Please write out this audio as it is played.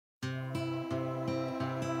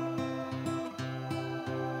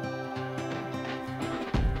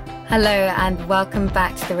Hello and welcome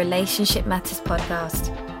back to the Relationship Matters podcast.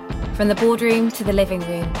 From the boardroom to the living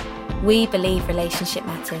room, we believe relationship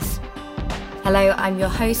matters. Hello, I'm your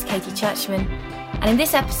host, Katie Churchman, and in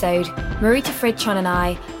this episode, Marita, Fridjhon and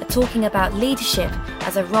I are talking about leadership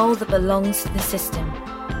as a role that belongs to the system.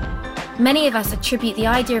 Many of us attribute the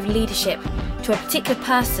idea of leadership to a particular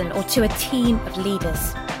person or to a team of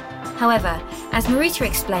leaders. However, as Marita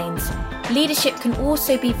explains, leadership can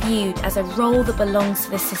also be viewed as a role that belongs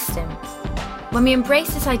to the system. When we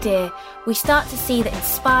embrace this idea, we start to see that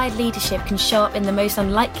inspired leadership can show up in the most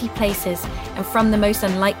unlikely places and from the most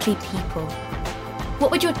unlikely people. What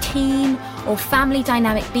would your team or family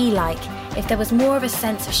dynamic be like if there was more of a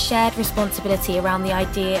sense of shared responsibility around the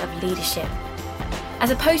idea of leadership? As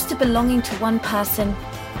opposed to belonging to one person,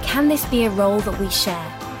 can this be a role that we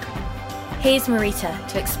share? Here's Marita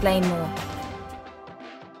to explain more.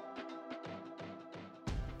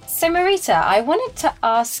 So Marita, I wanted to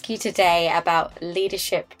ask you today about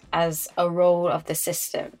leadership as a role of the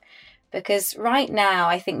system, because right now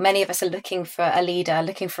I think many of us are looking for a leader,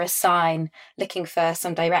 looking for a sign, looking for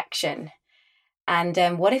some direction. And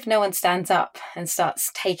what if no one stands up and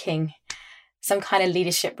starts taking some kind of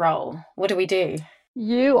leadership role? What do we do?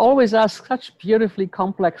 You always ask such beautifully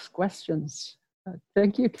complex questions.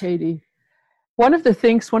 Thank you, Katie. One of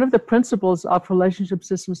the principles of relationship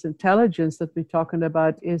systems intelligence that we're talking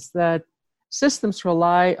about is that systems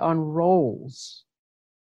rely on roles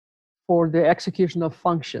for the execution of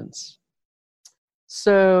functions.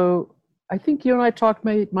 So I think you and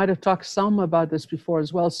I might have talked some about this before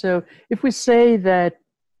as well. So if we say that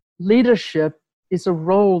leadership is a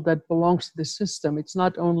role that belongs to the system, it's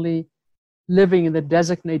not only living in the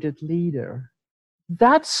designated leader.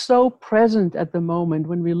 That's so present at the moment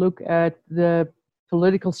when we look at the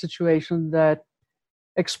political situation that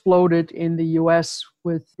exploded in the US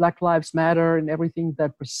with Black Lives Matter and everything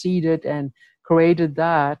that preceded and created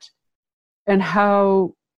that, and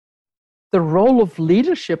how the role of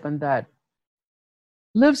leadership in that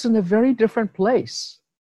lives in a very different place.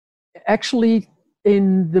 Actually,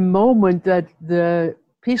 in the moment that the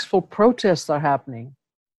peaceful protests are happening,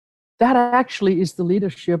 that actually is the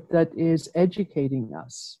leadership that is educating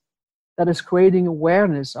us, that is creating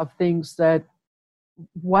awareness of things that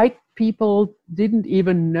white people didn't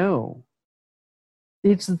even know.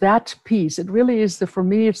 It's that piece. It really is for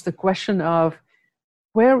me, it's the question of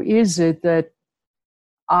where is it that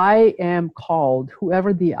I am called,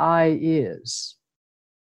 whoever the I is,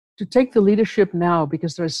 to take the leadership now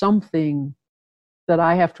because there's something that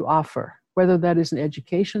I have to offer, whether that is an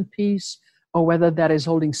education piece, or whether that is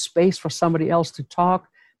holding space for somebody else to talk.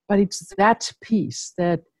 But it's that piece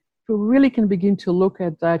that we really can begin to look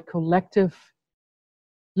at that collective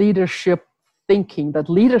leadership thinking, that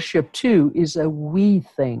leadership too is a we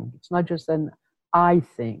thing. It's not just an I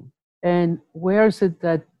thing. And where is it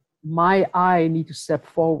that my I need to step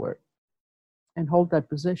forward and hold that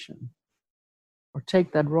position or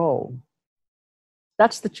take that role?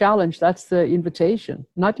 That's the challenge. That's the invitation.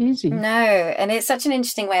 Not easy. No, and it's such an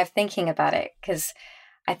interesting way of thinking about it, because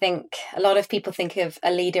I think a lot of people think of a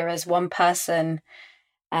leader as one person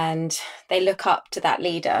and they look up to that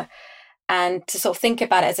leader. And to sort of think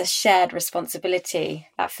about it as a shared responsibility,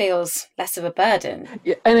 that feels less of a burden.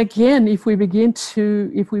 Yeah, and again, if we begin to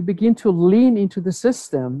lean into the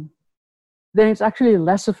system, then it's actually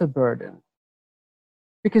less of a burden.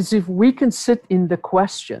 Because if we can sit in the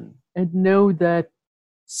question and know that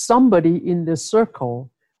somebody in the circle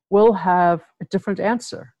will have a different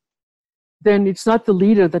answer, then it's not the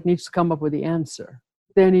leader that needs to come up with the answer.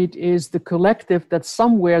 Then it is the collective that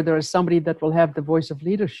somewhere there is somebody that will have the voice of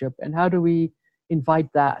leadership. And how do we invite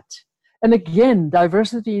that? And again,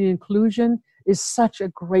 diversity and inclusion is such a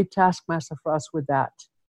great taskmaster for us with that.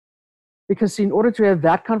 Because in order to have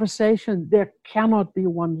that conversation, there cannot be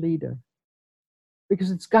one leader. Because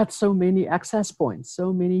it's got so many access points,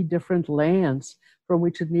 so many different lands from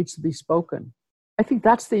which it needs to be spoken. I think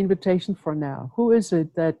that's the invitation for now. Who is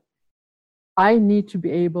it that I need to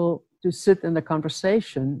be able to sit in the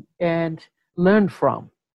conversation and learn from,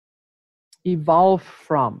 evolve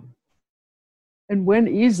from? And when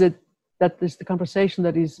is it that there's the conversation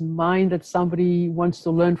that is mine, that somebody wants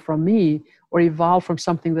to learn from me or evolve from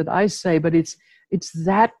something that I say? But it's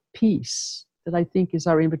that piece that I think is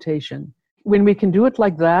our invitation. When we can do it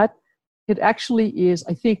like that, it actually is,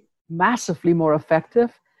 I think, massively more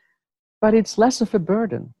effective, but it's less of a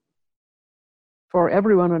burden for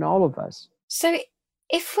everyone and all of us. So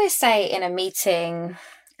if we're, say, in a meeting,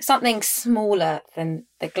 something smaller than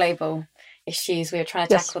the global issues we were trying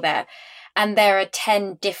to tackle there, and there are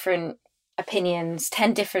 10 different opinions,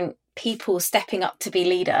 10 different people stepping up to be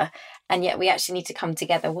leader, and yet we actually need to come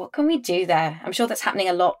together. What can we do there? I'm sure that's happening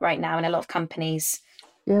a lot right now in a lot of companies.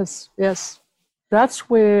 Yes. That's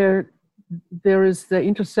where there is the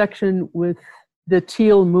intersection with the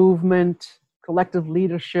teal movement, collective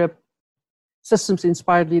leadership,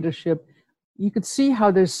 systems-inspired leadership. You could see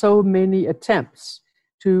how there's so many attempts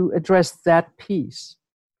to address that piece.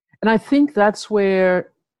 And I think that's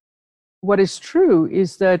where what is true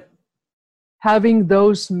is that having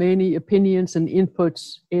those many opinions and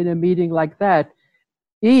inputs in a meeting like that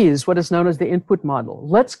is what is known as the input model.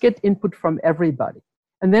 Let's get input from everybody.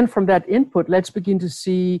 And then from that input, let's begin to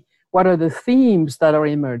see what are the themes that are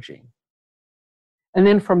emerging. And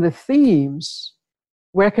then from the themes,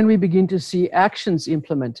 where can we begin to see actions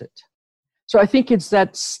implemented? So I think it's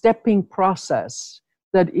that stepping process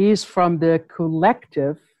that is from the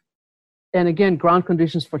collective, and again, ground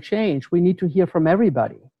conditions for change. We need to hear from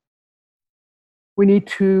everybody. We need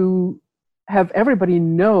to have everybody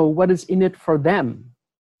know what is in it for them.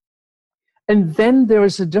 And then there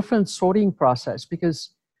is a different sorting process, because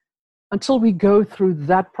until we go through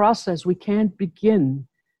that process, we can't begin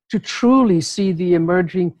to truly see the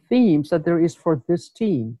emerging themes that there is for this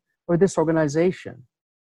team or this organization.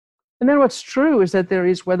 And then what's true is that there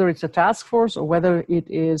is, whether it's a task force or whether it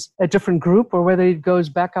is a different group or whether it goes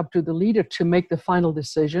back up to the leader to make the final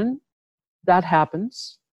decision, that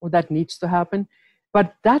happens or that needs to happen.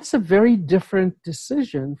 But that's a very different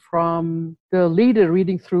decision from the leader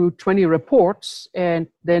reading through 20 reports and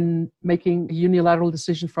then making a unilateral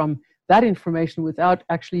decision from that information without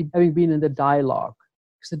actually having been in the dialogue.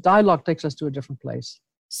 Because the dialogue takes us to a different place.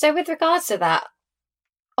 So with regards to that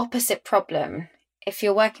opposite problem, if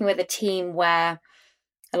you're working with a team where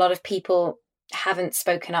a lot of people haven't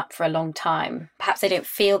spoken up for a long time, perhaps they don't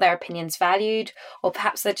feel their opinions valued, or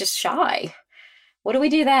perhaps they're just shy, what do we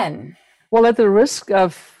do then? Well, at the risk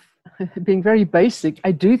of being very basic,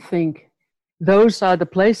 I do think those are the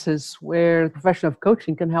places where the profession of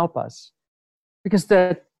coaching can help us. Because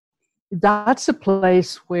that's a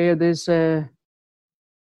place where there's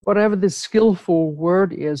whatever the skillful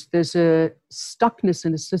word is, there's a stuckness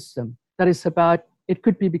in the system that is about, it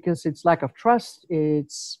could be because it's lack of trust,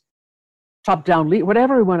 it's top-down lead,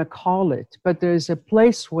 whatever we want to call it. But there's a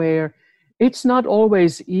place where it's not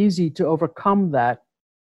always easy to overcome that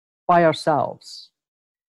by ourselves.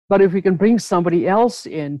 But if we can bring somebody else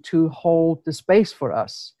in to hold the space for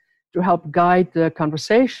us, to help guide the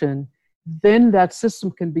conversation, then that system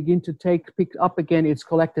can begin to pick up again its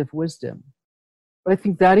collective wisdom. But I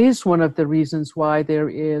think that is one of the reasons why there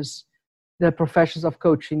is the professions of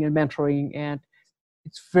coaching and mentoring, and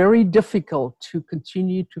it's very difficult to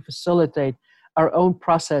continue to facilitate our own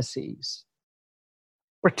processes,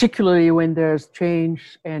 particularly when there's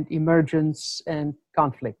change and emergence and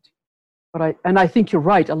conflict. But I think you're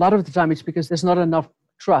right. A lot of the time it's because there's not enough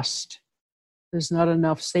trust. There's not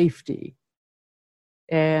enough safety.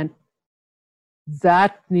 And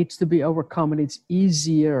that needs to be overcome, and it's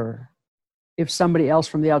easier if somebody else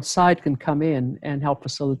from the outside can come in and help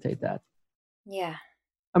facilitate that. Yeah.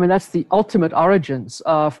 I mean, that's the ultimate origins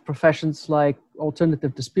of professions like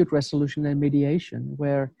alternative dispute resolution and mediation,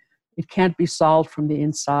 where it can't be solved from the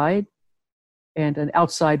inside, and an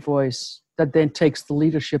outside voice that then takes the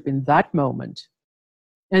leadership in that moment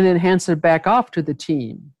and then hands it back off to the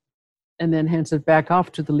team and then hands it back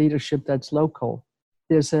off to the leadership that's local.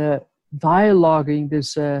 There's a dialoguing,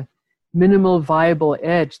 there's a minimal viable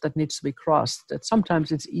edge that needs to be crossed, that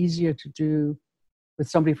sometimes it's easier to do with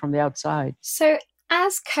somebody from the outside. So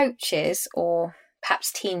as coaches or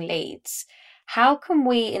perhaps team leads, how can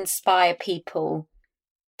we inspire people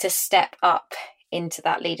to step up into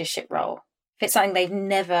that leadership role if it's something they've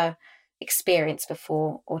never experienced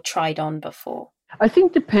before or tried on before? I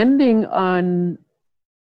think depending on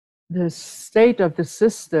the state of the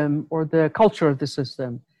system or the culture of the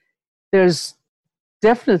system, there's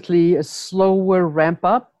definitely a slower ramp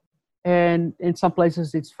up, and in some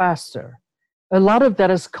places it's faster. A lot of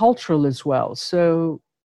that is cultural as well. So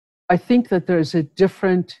I think that there's a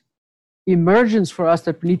different emergence for us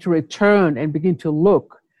that we need to return and begin to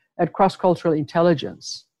look at cross-cultural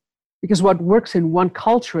intelligence. Because what works in one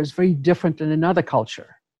culture is very different in another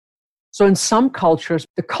culture. So in some cultures,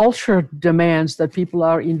 the culture demands that people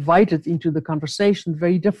are invited into the conversation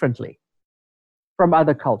very differently from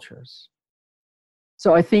other cultures.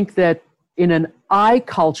 So I think that in an I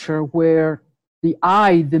culture where the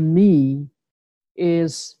I, the me,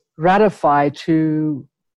 is ratified to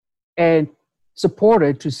and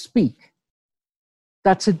supported to speak,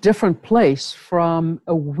 that's a different place from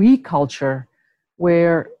a we culture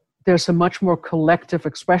where there's a much more collective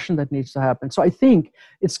expression that needs to happen. So I think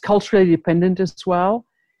it's culturally dependent as well.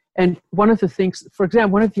 And one of the things, for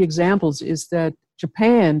example, one of the examples is that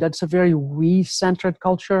Japan, that's a very we-centered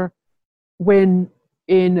culture. When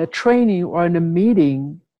in a training or in a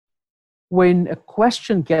meeting, when a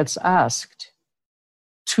question gets asked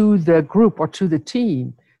to the group or to the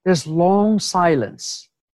team, there's long silence.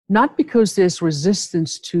 Not because there's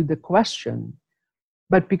resistance to the question,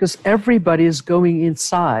 but because everybody is going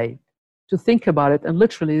inside to think about it, and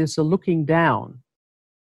literally there's a looking down.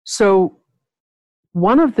 So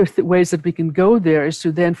one of the ways that we can go there is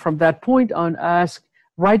to then, from that point on, ask,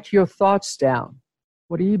 write your thoughts down.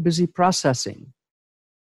 What are you busy processing?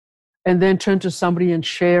 And then turn to somebody and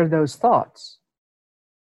share those thoughts.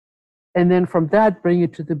 And then from that, bring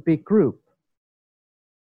it to the big group.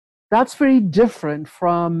 That's very different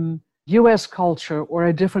from US culture or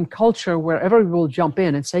a different culture where everyone will jump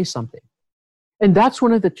in and say something. And that's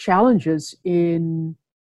one of the challenges in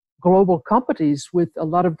global companies with a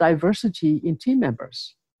lot of diversity in team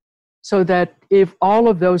members. So that if all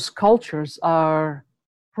of those cultures are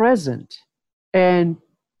present and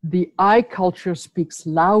the I culture speaks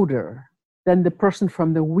louder than the person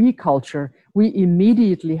from the we culture, we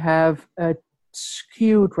immediately have a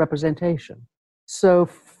skewed representation. So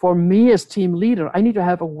for me as team leader, I need to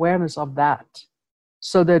have awareness of that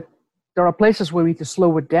so that there are places where we can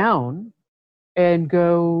slow it down and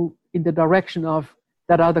go in the direction of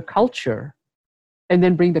that other culture and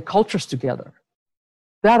then bring the cultures together.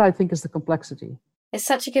 That, I think, is the complexity. It's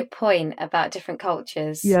such a good point about different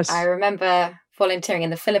cultures. Yes. I remember volunteering in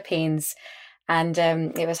the Philippines, and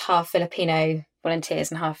it was half Filipino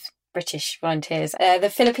volunteers and half British volunteers.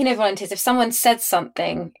 The Filipino volunteers, if someone said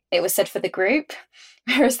something, it was said for the group,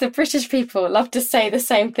 whereas the British people love to say the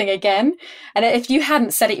same thing again. And if you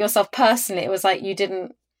hadn't said it yourself personally, it was like you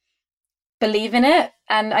didn't believe in it.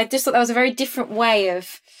 And I just thought that was a very different way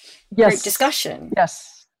of group discussion.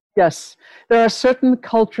 Yes. There are certain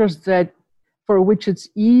cultures that for which it's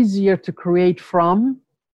easier to create from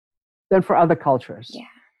than for other cultures. Yeah.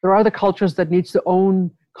 There are other cultures that needs to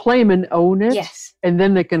claim and own it, yes, and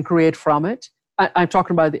then they can create from it. I'm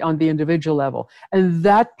talking about on the individual level. And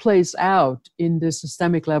that plays out in the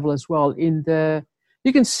systemic level as well. You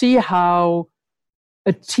can see how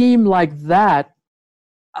a team like that,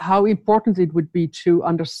 how important it would be to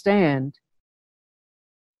understand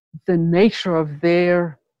the nature of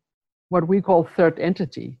their, what we call third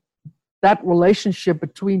entity. That relationship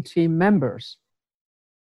between team members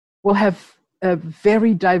will have a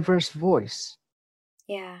very diverse voice.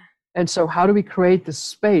 Yeah. And so how do we create the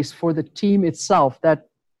space for the team itself, that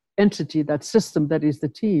entity, that system that is the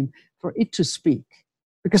team, for it to speak?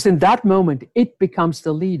 Because in that moment, it becomes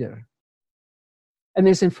the leader. And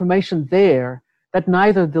there's information there that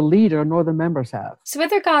neither the leader nor the members have. So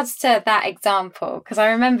with regards to that example, because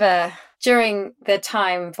I remember during the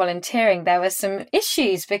time volunteering, there were some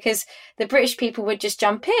issues because the British people would just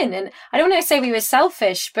jump in. And I don't want to say we were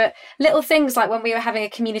selfish, but little things like when we were having a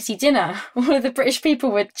community dinner, all of the British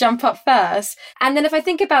people would jump up first. And then if I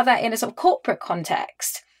think about that in a sort of corporate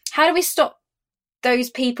context, how do we stop those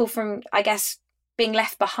people from, I guess, being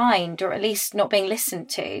left behind, or at least not being listened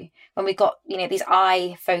to when we got, these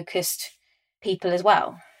I-focused people as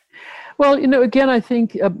well? Well, again, I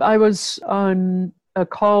think I was on a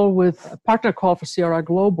partner call for CRI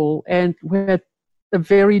Global, and we had a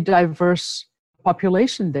very diverse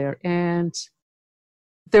population there. And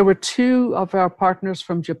there were two of our partners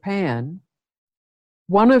from Japan.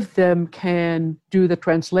 One of them can do the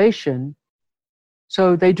translation,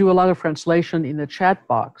 so they do a lot of translation in the chat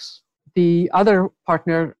box. The other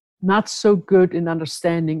partner, not so good in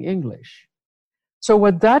understanding English. So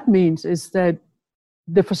what that means is that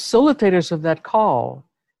the facilitators of that call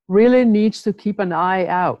really needs to keep an eye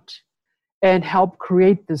out and help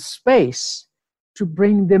create the space to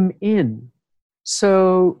bring them in.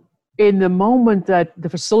 So in the moment that the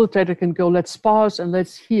facilitator can go, let's pause and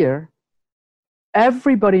let's hear,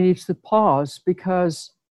 everybody needs to pause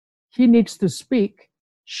because he needs to speak,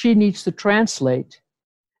 she needs to translate.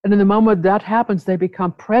 And in the moment that happens, they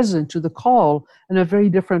become present to the call in a very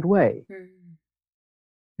different way. Mm.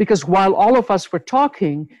 Because while all of us were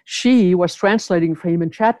talking, she was translating for him in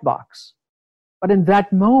chat box. But in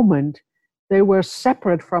that moment, they were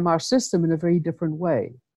separate from our system in a very different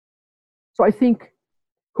way. So I think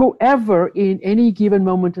whoever in any given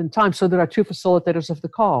moment in time, so there are two facilitators of the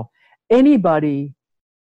call, anybody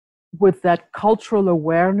with that cultural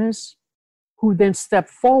awareness who then step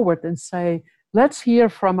forward and say, let's hear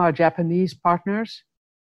from our Japanese partners.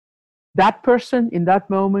 That person in that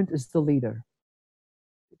moment is the leader.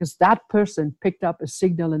 Because that person picked up a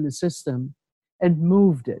signal in the system and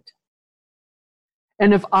moved it.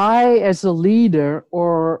 And if I, as a leader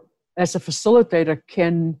or as a facilitator,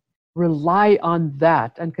 can rely on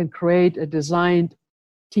that and can create a designed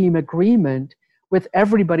team agreement with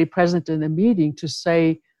everybody present in the meeting to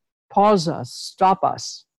say, pause us, stop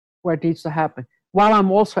us where it needs to happen, while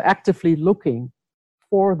I'm also actively looking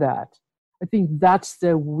for that. I think that's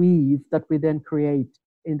the weave that we then create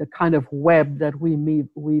in the kind of web that we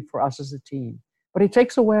weave for us as a team. But it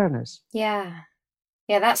takes awareness. Yeah.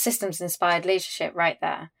 Yeah, that's systems-inspired leadership right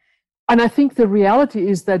there. And I think the reality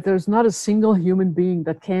is that there's not a single human being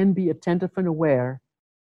that can be attentive and aware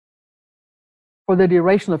for the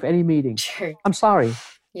duration of any meeting. True. I'm sorry.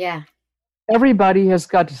 Yeah. Everybody has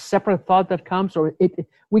got a separate thought that comes, or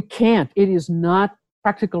we can't. It is not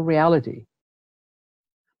practical reality.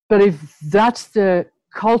 But if that's the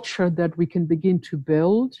culture that we can begin to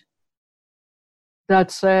build,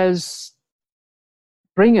 that says,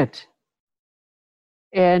 bring it.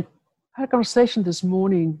 And I had a conversation this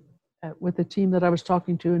morning with the team that I was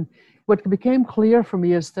talking to, and what became clear for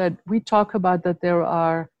me is that we talk about that there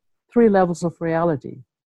are 3 levels of reality.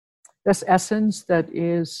 There's essence, that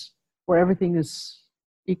is where everything is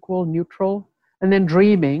equal, neutral, and then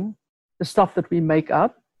dreaming, the stuff that we make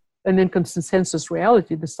up, and then consensus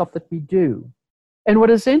reality, the stuff that we do. And what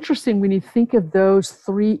is interesting when you think of those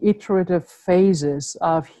 3 iterative phases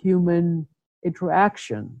of human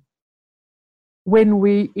interaction, when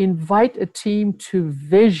we invite a team to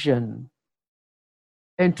vision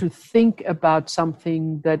and to think about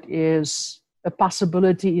something that is a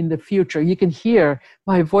possibility in the future, you can hear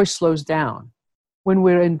my voice slows down. When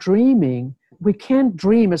we're in dreaming, we can't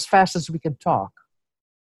dream as fast as we can talk.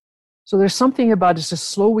 So there's something about it's a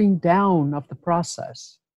slowing down of the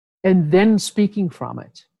process and then speaking from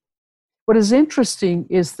it. What is interesting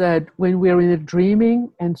is that when we're in a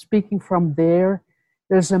dreaming and speaking from there,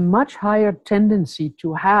 there's a much higher tendency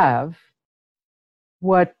to have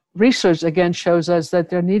what research again shows us, that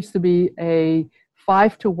there needs to be a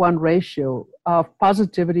 5-to-1 ratio of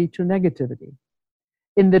positivity to negativity.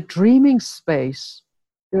 In the dreaming space,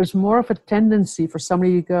 there's more of a tendency for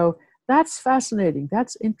somebody to go, that's fascinating,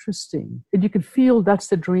 that's interesting. And you can feel that's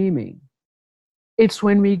the dreaming. It's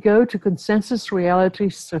when we go to consensus reality,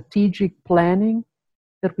 strategic planning,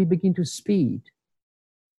 that we begin to speed.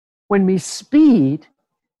 When we speed,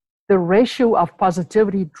 the ratio of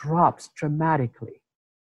positivity drops dramatically.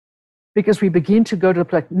 Because we begin to go to the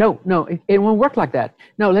place, no, it won't work like that.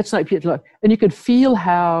 No, let's not. And you can feel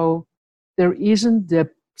how there isn't the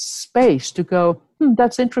space to go,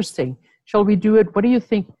 that's interesting. Shall we do it? What do you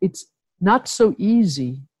think? It's not so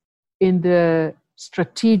easy in the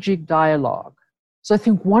strategic dialogue. So I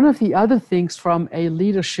think one of the other things from a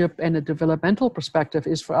leadership and a developmental perspective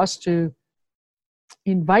is for us to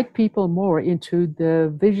invite people more into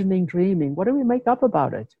the visioning, dreaming. What do we make up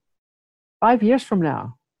about it? 5 years from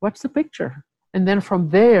now, what's the picture? And then from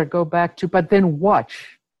there, go back to, but then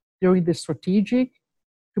watch during the strategic,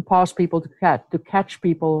 to pause people, to catch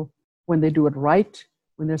people when they do it right,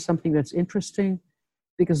 when there's something that's interesting,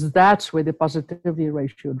 because that's where the positivity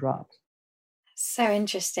ratio drops. So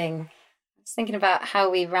interesting. I was thinking about how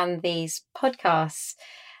we run these podcasts,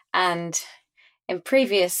 and in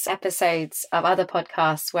previous episodes of other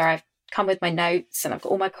podcasts where I've come with my notes and I've got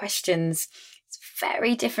all my questions, it's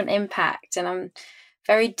very different impact, and I'm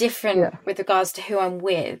very different with regards to who I'm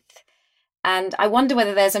with. And I wonder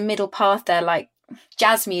whether there's a middle path there, like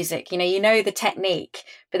jazz music, you know the technique,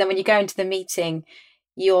 but then when you go into the meeting,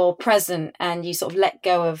 you're present and you sort of let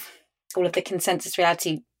go of all of the consensus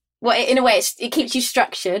reality. Well, in a way, it keeps you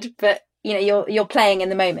structured, but you're playing in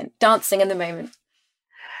the moment, dancing in the moment.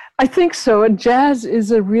 I think so, and jazz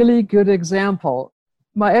is a really good example.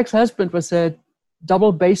 My ex-husband was a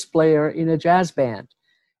double bass player in a jazz band,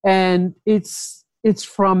 and it's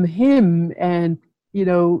from him and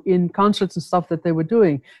in concerts and stuff that they were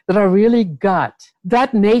doing, that I really got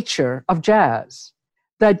that nature of jazz.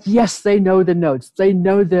 That yes, they know the notes,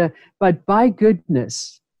 but by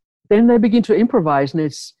goodness, then they begin to improvise,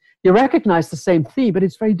 and you recognize the same theme, but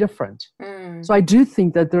it's very different. So I do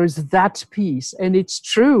think that there is that piece, and it's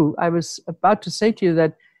true. I was about to say to you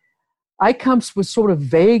that I come with sort of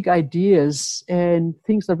vague ideas and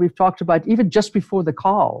things that we've talked about, even just before the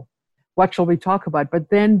call. What shall we talk about? But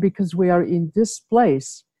then because we are in this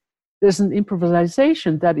place, there's an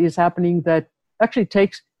improvisation that is happening that actually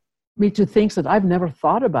takes me to things that I've never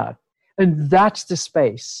thought about. And that's the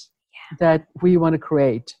space that we want to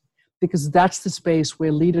create, because that's the space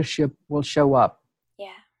where leadership will show up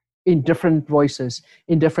in different voices,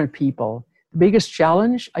 in different people. The biggest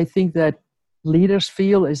challenge I think that leaders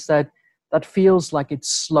feel is that feels like it's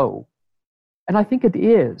slow. And I think it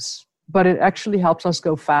is. But it actually helps us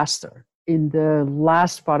go faster in the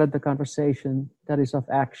last part of the conversation that is of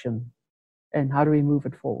action. and how do we move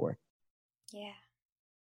it forward? Yeah.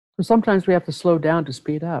 So sometimes we have to slow down to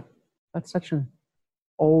speed up. That's such an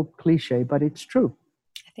old cliche, but it's true.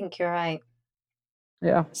 I think you're right.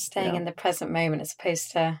 Yeah. Staying in the present moment as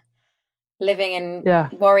opposed to living in Yeah.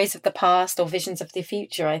 worries of the past or visions of the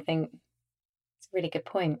future, I think it's a really good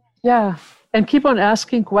point. Yeah. And keep on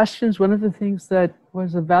asking questions. One of the things that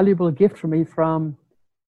was a valuable gift for me from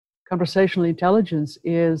conversational intelligence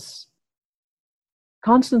is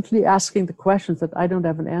constantly asking the questions that I don't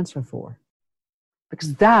have an answer for,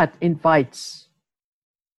 because that invites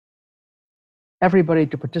everybody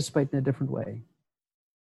to participate in a different way.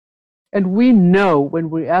 And we know when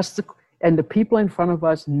we ask and the people in front of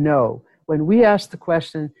us know when we ask the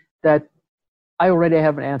question that I already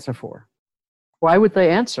have an answer for. Why would they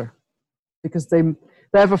answer? Because they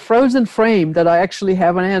have a frozen frame that I actually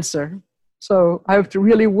have an answer. So I have to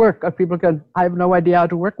really work. People can, I have no idea how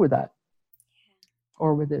to work with that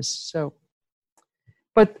or with this. So,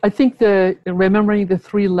 but I think remembering the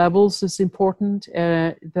 3 levels is important,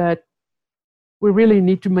 that we really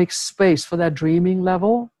need to make space for that dreaming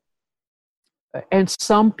level. And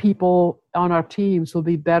some people on our teams will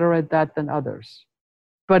be better at that than others.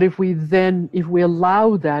 But if we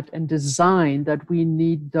allow that and design that we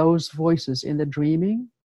need those voices in the dreaming,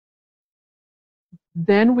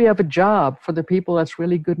 then we have a job for the people that's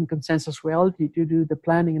really good in consensus reality to do the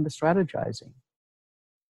planning and the strategizing.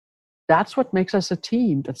 That's what makes us a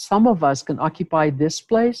team, that some of us can occupy this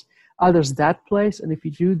place, others that place. And if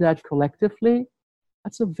you do that collectively,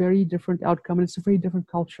 that's a very different outcome, and it's a very different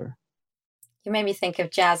culture. You made me think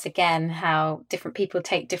of jazz again, how different people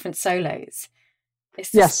take different solos.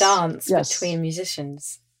 It's this dance between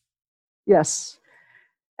musicians. Yes.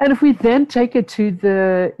 And if we then take it to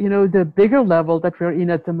the bigger level that we're in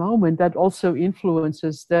at the moment, that also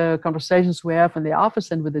influences the conversations we have in the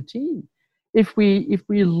office and with the team. If we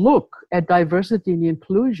look at diversity and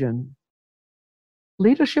inclusion,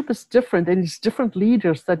 leadership is different, and it's different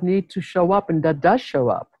leaders that need to show up and that does show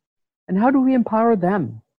up. And how do we empower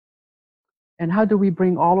them? And how do we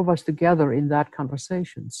bring all of us together in that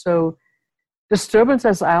conversation? So disturbance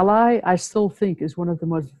as ally, I still think, is one of the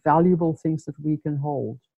most valuable things that we can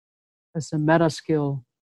hold as a meta skill,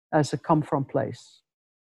 as a come from place.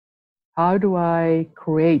 How do I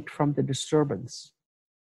create from the disturbance?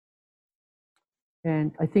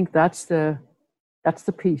 And I think that's the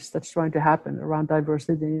piece that's trying to happen around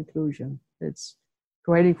diversity and inclusion. It's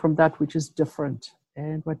creating from that which is different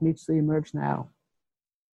and what needs to emerge now.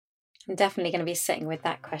 I'm definitely going to be sitting with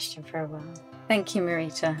that question for a while. Thank you,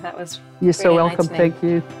 Marita. That was You're really so welcome. Thank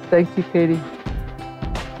you. Thank you, Katie.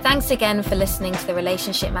 Thanks again for listening to the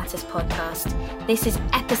Relationship Matters podcast. This is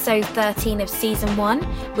episode 13 of season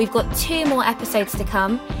 1. We've got 2 more episodes to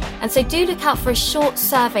come. And so do look out for a short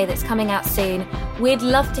survey that's coming out soon. We'd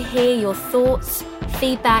love to hear your thoughts,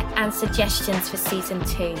 feedback, and suggestions for season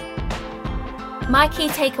 2. My key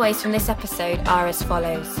takeaways from this episode are as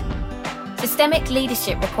follows. Systemic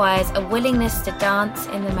leadership requires a willingness to dance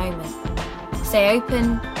in the moment. Stay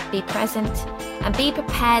open, be present, and be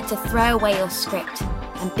prepared to throw away your script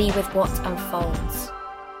and be with what unfolds.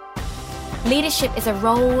 Leadership is a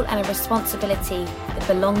role and a responsibility that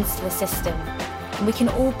belongs to the system, and we can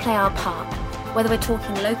all play our part, whether we're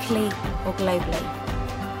talking locally or globally.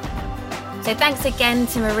 So thanks again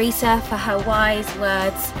to Marita for her wise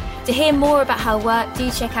words. To hear more about her work, do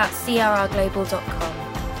check out crrglobal.com.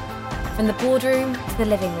 From the boardroom to the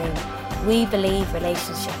living room, we believe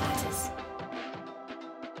relationship matters.